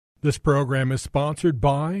This program is sponsored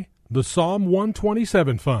by the Psalm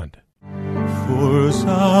 127 Fund. For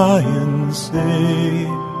Zion's sake,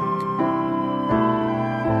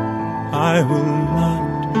 I will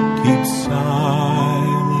not keep silent.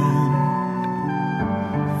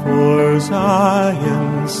 For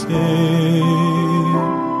Zion's sake,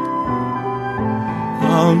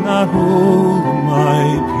 I'll not hold my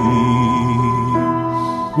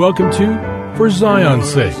peace. Welcome to For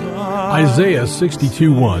Zion's Sake. Isaiah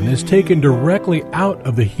 62:1 is taken directly out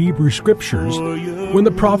of the Hebrew Scriptures when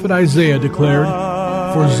the prophet Isaiah declared,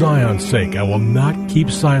 "For Zion's sake I will not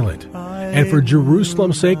keep silent, and for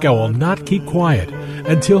Jerusalem's sake I will not keep quiet,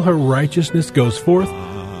 until her righteousness goes forth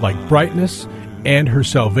like brightness, and her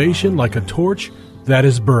salvation like a torch that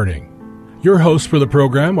is burning." Your hosts for the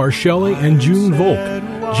program are Shelley and June Volk,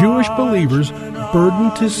 Jewish believers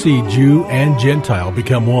burdened to see Jew and Gentile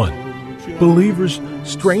become one. Believers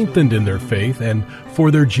strengthened in their faith and for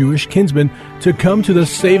their Jewish kinsmen to come to the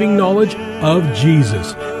saving knowledge of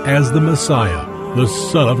Jesus as the Messiah, the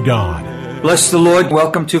Son of God. Bless the Lord.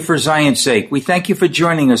 Welcome to For Zion's Sake. We thank you for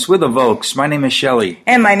joining us. We're the Volks. My name is Shelley.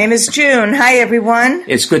 And my name is June. Hi, everyone.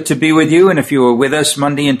 It's good to be with you. And if you were with us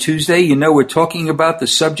Monday and Tuesday, you know we're talking about the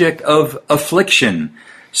subject of affliction,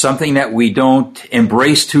 something that we don't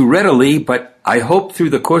embrace too readily, but I hope through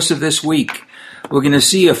the course of this week, we're going to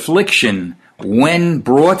see affliction, when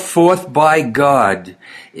brought forth by God,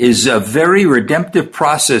 is a very redemptive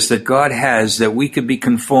process that God has that we could be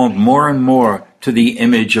conformed more and more to the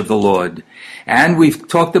image of the Lord. And we've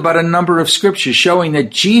talked about a number of scriptures showing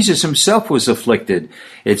that Jesus himself was afflicted.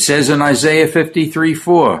 It says in Isaiah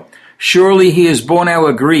 53:4, "Surely he has borne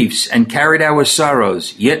our griefs and carried our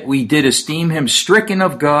sorrows, yet we did esteem him stricken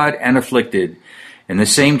of God and afflicted." In the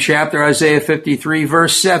same chapter, Isaiah 53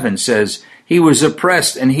 verse 7 says, "He was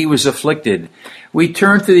oppressed and he was afflicted." We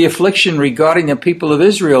turn to the affliction regarding the people of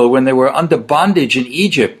Israel when they were under bondage in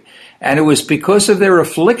Egypt. And it was because of their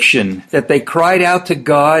affliction that they cried out to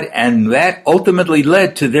God, and that ultimately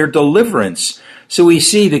led to their deliverance. So we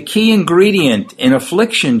see the key ingredient in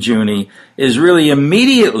affliction, Junie, is really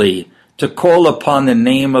immediately to call upon the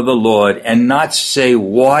name of the Lord and not say,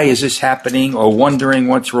 "Why is this happening?" or wondering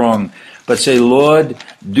what's wrong, but say, "Lord,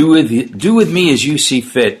 do with me as you see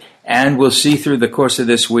fit." And we'll see through the course of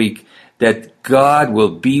this week that God will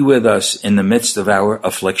be with us in the midst of our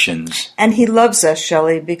afflictions. And he loves us,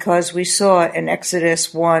 Shelley, because we saw in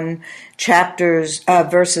Exodus 1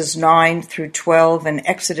 verses 9 through 12 and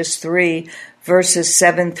Exodus 3 verses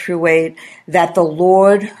 7 through 8 that the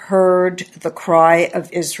Lord heard the cry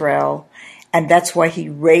of Israel, and that's why he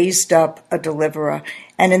raised up a deliverer.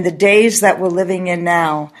 And in the days that we're living in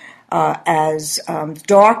now, as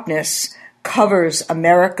darkness covers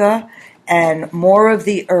America and more of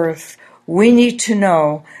the earth, we need to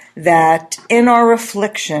know that in our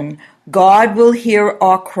affliction, God will hear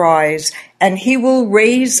our cries and he will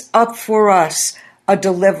raise up for us a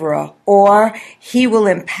deliverer, or he will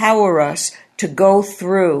empower us to go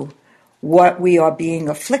through what we are being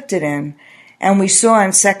afflicted in. And we saw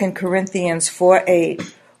in 2 Corinthians 4:8,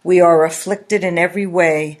 we are afflicted in every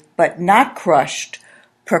way, but not crushed,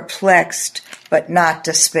 perplexed, but not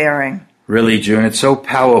despairing. Really, June, it's so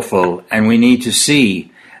powerful, and we need to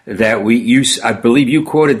see that I believe you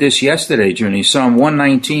quoted this yesterday, Junie, Psalm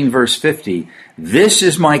 119, verse 50. "This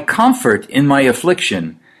is my comfort in my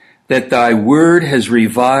affliction, that thy word has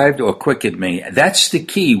revived or quickened me." That's the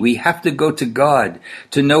key. We have to go to God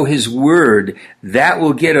to know his word. That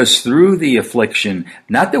will get us through the affliction.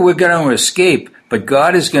 Not that we're going to escape, but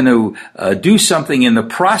God is going to do something in the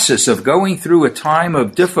process of going through a time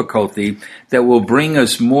of difficulty that will bring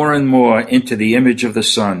us more and more into the image of the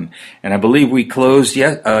Son. And I believe we closed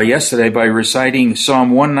yesterday by reciting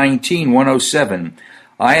Psalm 119, 107.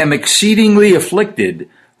 "I am exceedingly afflicted.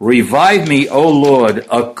 Revive me, O Lord,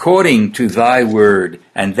 according to thy word."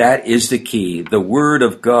 And that is the key. The word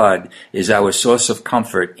of God is our source of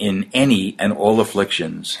comfort in any and all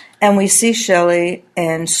afflictions. And we see, Shelley,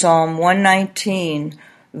 in Psalm 119,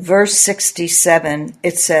 verse 67,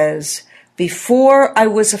 it says, "Before I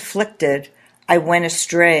was afflicted, I went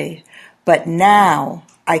astray, but now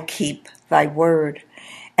I keep thy word."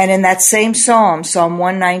 And in that same psalm, Psalm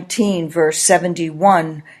 119, verse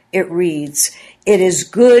 71, it reads, "It is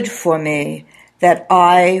good for me that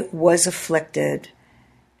I was afflicted,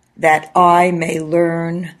 that I may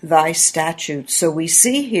learn thy statutes." So we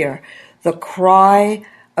see here the cry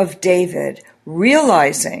of David,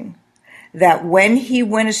 realizing that when he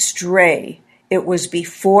went astray, it was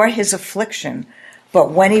before his affliction,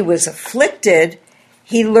 but when he was afflicted,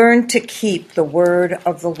 he learned to keep the word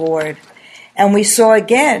of the Lord. And we saw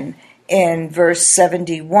again in verse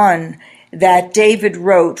 71 that David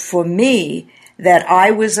wrote, "For me, that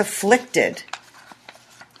I was afflicted,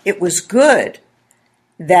 it was good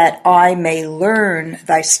that I may learn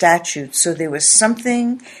thy statutes." So there was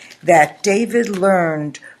something that David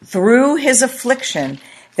learned through his affliction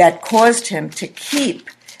that caused him to keep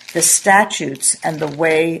the statutes and the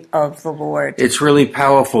way of the Lord. It's really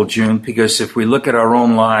powerful, June, because if we look at our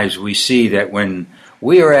own lives, we see that when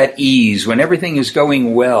we are at ease, when everything is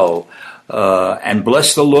going well, and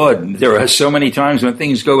bless the Lord, there are so many times when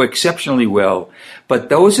things go exceptionally well, but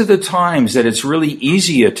those are the times that it's really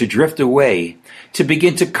easier to drift away, to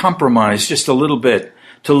begin to compromise just a little bit,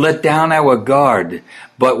 to let down our guard.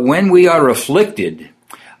 But when we are afflicted,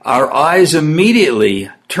 our eyes immediately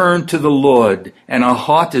turn to the Lord, and our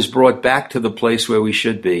heart is brought back to the place where we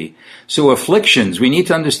should be. So afflictions, we need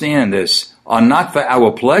to understand this, are not for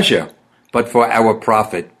our pleasure, but for our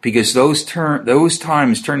profit, because those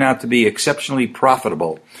times turn out to be exceptionally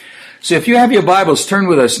profitable. So if you have your Bibles, turn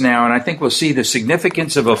with us now, and I think we'll see the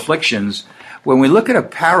significance of afflictions when we look at a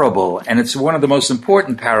parable, and it's one of the most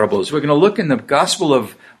important parables. We're going to look in the Gospel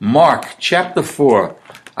of Mark, chapter 4.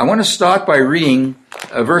 I want to start by reading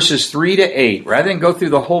verses 3 to 8. Rather than go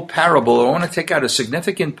through the whole parable, I want to take out a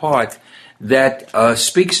significant part that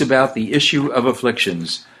speaks about the issue of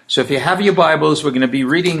afflictions. So if you have your Bibles, we're going to be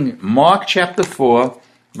reading Mark chapter 4,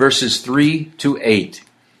 verses 3 to 8.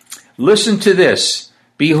 Listen to this.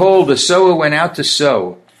 "Behold, the sower went out to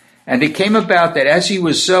sow. And it came about that as he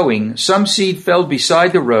was sowing, some seed fell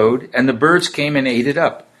beside the road, and the birds came and ate it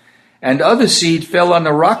up. And other seed fell on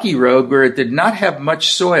the rocky road where it did not have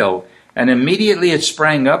much soil, and immediately it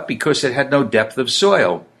sprang up because it had no depth of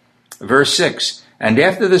soil." Verse 6, "And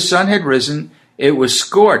after the sun had risen, it was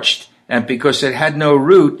scorched, and because it had no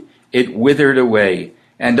root, it withered away.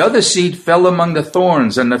 And other seed fell among the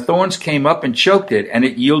thorns, and the thorns came up and choked it, and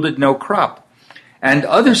it yielded no crop. And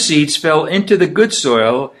other seeds fell into the good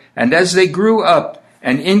soil, and as they grew up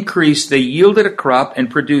and increased, they yielded a crop and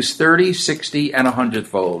produced 30, 60, and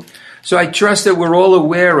 100-fold. So I trust that we're all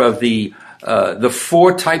aware of the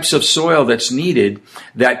 4 types of soil that's needed,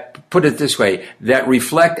 that, put it this way, that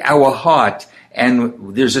reflect our heart.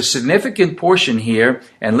 And there's a significant portion here,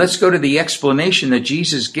 and let's go to the explanation that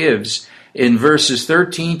Jesus gives in verses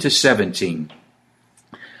 13 to 17.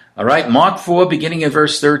 All right, Mark 4, beginning at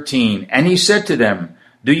verse 13. "And he said to them,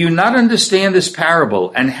 Do you not understand this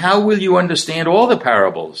parable? And how will you understand all the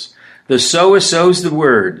parables? The sower sows the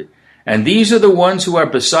word, and these are the ones who are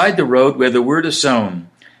beside the road where the word is sown.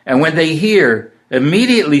 And when they hear,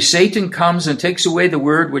 immediately Satan comes and takes away the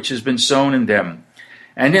word which has been sown in them.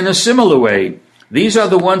 And in a similar way, these are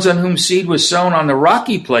the ones on whom seed was sown on the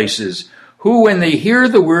rocky places, who when they hear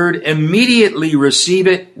the word immediately receive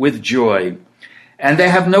it with joy. And they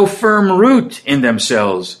have no firm root in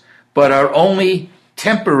themselves, but are only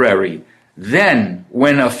temporary. Then,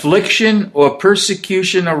 when affliction or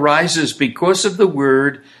persecution arises because of the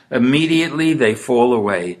word, immediately they fall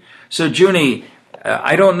away." So, Junie,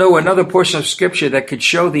 I don't know another portion of Scripture that could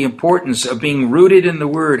show the importance of being rooted in the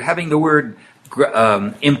word, having the word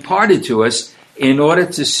imparted to us in order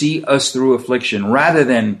to see us through affliction, rather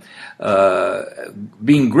than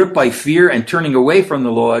being gripped by fear and turning away from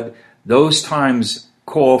the Lord. Those times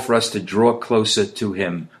call for us to draw closer to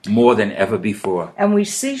him more than ever before. And we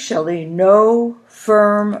see, Shelley, no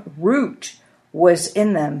firm root was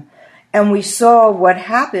in them. And we saw what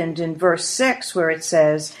happened in verse 6, where it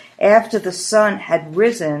says, after the sun had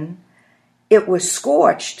risen, it was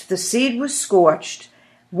scorched. The seed was scorched.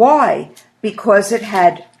 Why? Because it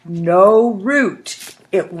had no root.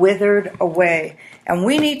 It withered away. And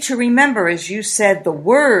we need to remember, as you said, the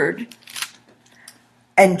word,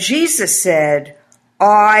 and Jesus said,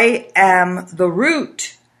 I am the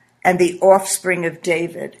root and the offspring of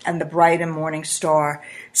David and the bright and morning star.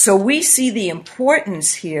 So we see the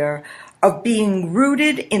importance here of being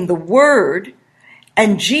rooted in the word,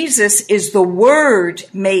 and Jesus is the word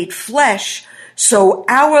made flesh. So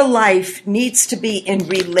our life needs to be in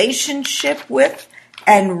relationship with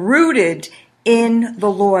and rooted in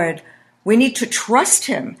the Lord. We need to trust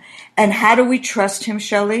him. And how do we trust him,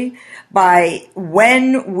 Shelley? By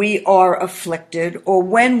when we are afflicted, or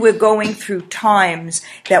when we're going through times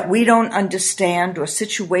that we don't understand, or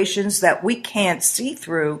situations that we can't see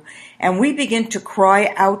through, and we begin to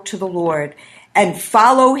cry out to the Lord and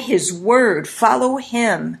follow his word, follow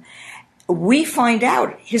him, we find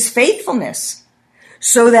out his faithfulness.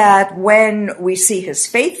 So that when we see his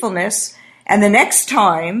faithfulness, and the next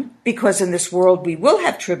time, because in this world we will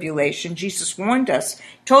have tribulation, Jesus warned us,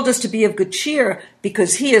 told us to be of good cheer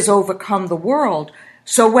because he has overcome the world.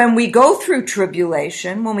 So when we go through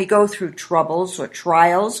tribulation, when we go through troubles or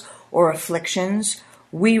trials or afflictions,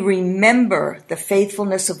 we remember the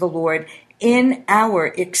faithfulness of the Lord in our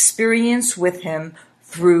experience with him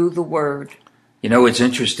through the Word. You know, it's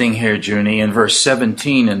interesting here, Junie, in verse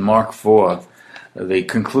 17 in Mark 4, the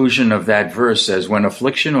conclusion of that verse says, when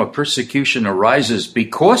affliction or persecution arises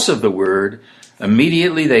because of the Word,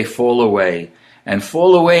 immediately they fall away. And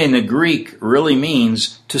fall away in the Greek really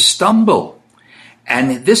means to stumble.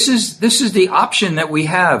 And this is the option that we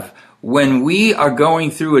have when we are going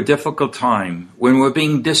through a difficult time, when we're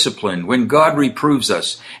being disciplined, when God reproves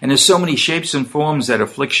us. And there's so many shapes and forms that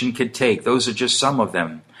affliction could take. Those are just some of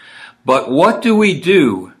them. But what do we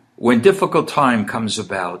do when difficult time comes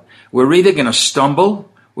about? We're either going to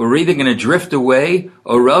stumble, we're either going to drift away,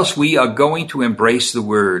 or else we are going to embrace the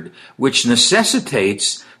Word, which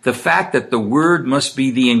necessitates the fact that the Word must be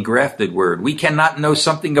the engrafted Word. We cannot know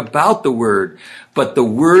something about the Word, but the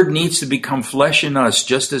Word needs to become flesh in us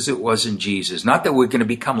just as it was in Jesus. Not that we're going to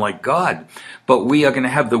become like God, but we are going to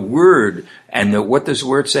have the Word. And what does the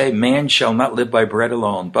Word say? Man shall not live by bread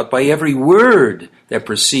alone, but by every word that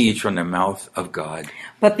proceeds from the mouth of God.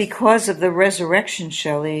 But because of the resurrection,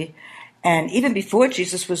 Shelley, and even before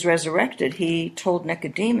Jesus was resurrected, he told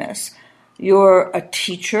Nicodemus, you're a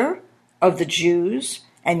teacher of the Jews,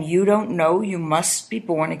 and you don't know you must be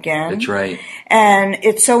born again. That's right. And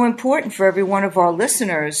it's so important for every one of our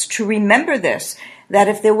listeners to remember this, that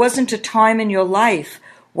if there wasn't a time in your life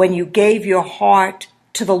when you gave your heart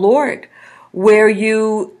to the Lord, where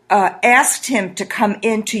you asked him to come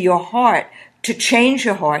into your heart, to change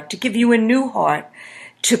your heart, to give you a new heart,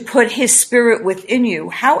 to put his Spirit within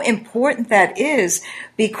you, how important that is,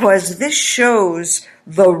 because this shows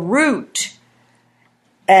the root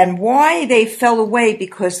and why they fell away,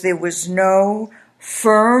 because there was no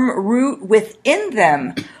firm root within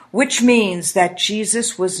them, which means that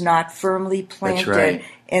Jesus was not firmly planted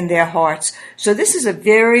in their hearts. So this is a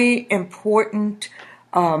very important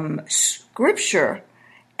scripture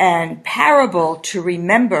and parable to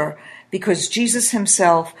remember, because Jesus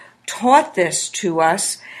himself taught this to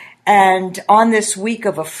us. And on this week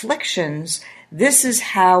of afflictions, this is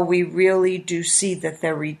how we really do see that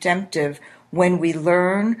they're redemptive, when we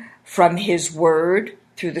learn from his Word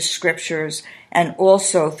through the scriptures, and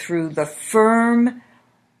also through the firm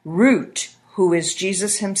root, who is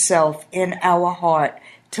Jesus himself, in our heart,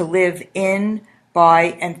 to live in,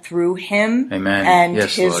 by, and through him. Amen. And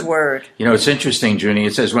yes, his Lord. Word. You know, it's interesting, Junie.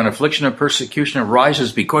 It says, when affliction or persecution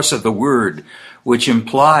arises because of the Word, which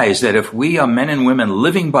implies that if we are men and women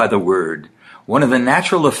living by the Word, one of the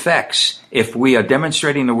natural effects, if we are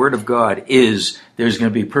demonstrating the Word of God, is there's going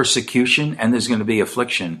to be persecution and there's going to be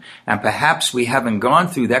affliction. And perhaps we haven't gone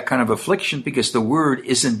through that kind of affliction because the Word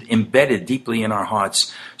isn't embedded deeply in our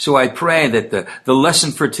hearts. So I pray that the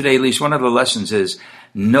lesson for today, at least one of the lessons, is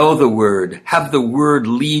know the Word. Have the Word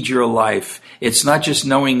lead your life. It's not just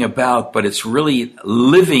knowing about, but it's really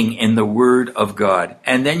living in the Word of God.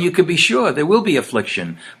 And then you can be sure there will be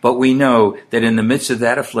affliction. But we know that in the midst of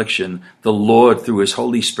that affliction, the Lord, through his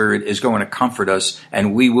Holy Spirit, is going to comfort us,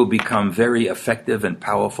 and we will become very effective and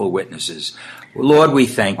powerful witnesses. Lord, we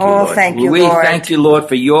thank you, Lord. Thank you, we Lord. thank you, Lord,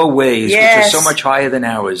 for your ways, Yes. which are so much higher than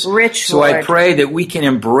ours. Rich, so Lord. I pray that we can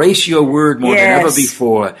embrace your word more than Yes. ever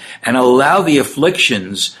before, and allow the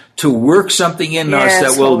afflictions to work something in us Yes,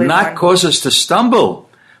 that will Holy not One. cause us to stumble,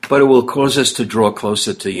 but it will cause us to draw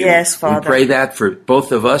closer to you. Yes, Father. We pray that for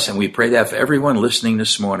both of us, and we pray that for everyone listening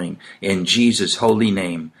this morning. In Jesus' holy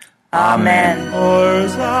name. Amen. For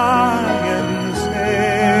Zion's sake.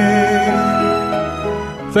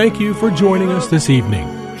 Thank you for joining us this evening.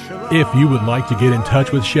 If you would like to get in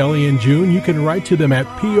touch with Shelley and June, you can write to them at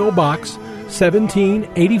P.O. Box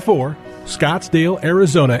 1784, Scottsdale,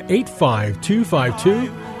 Arizona 85252.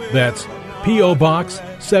 That's P.O. Box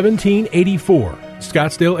 1784,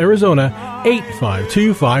 Scottsdale, Arizona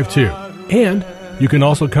 85252. And you can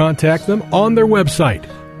also contact them on their website,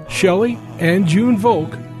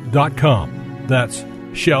 ShelleyandJuneVolk.com. That's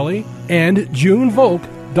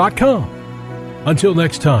ShelleyandJuneVolk.com. Until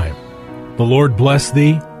next time, the Lord bless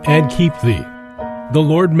thee and keep thee. The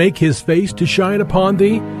Lord make his face to shine upon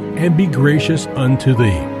thee and be gracious unto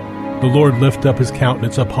thee. The Lord lift up his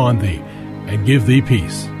countenance upon thee and give thee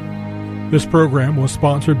peace. This program was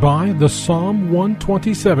sponsored by the Psalm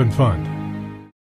 127 Fund.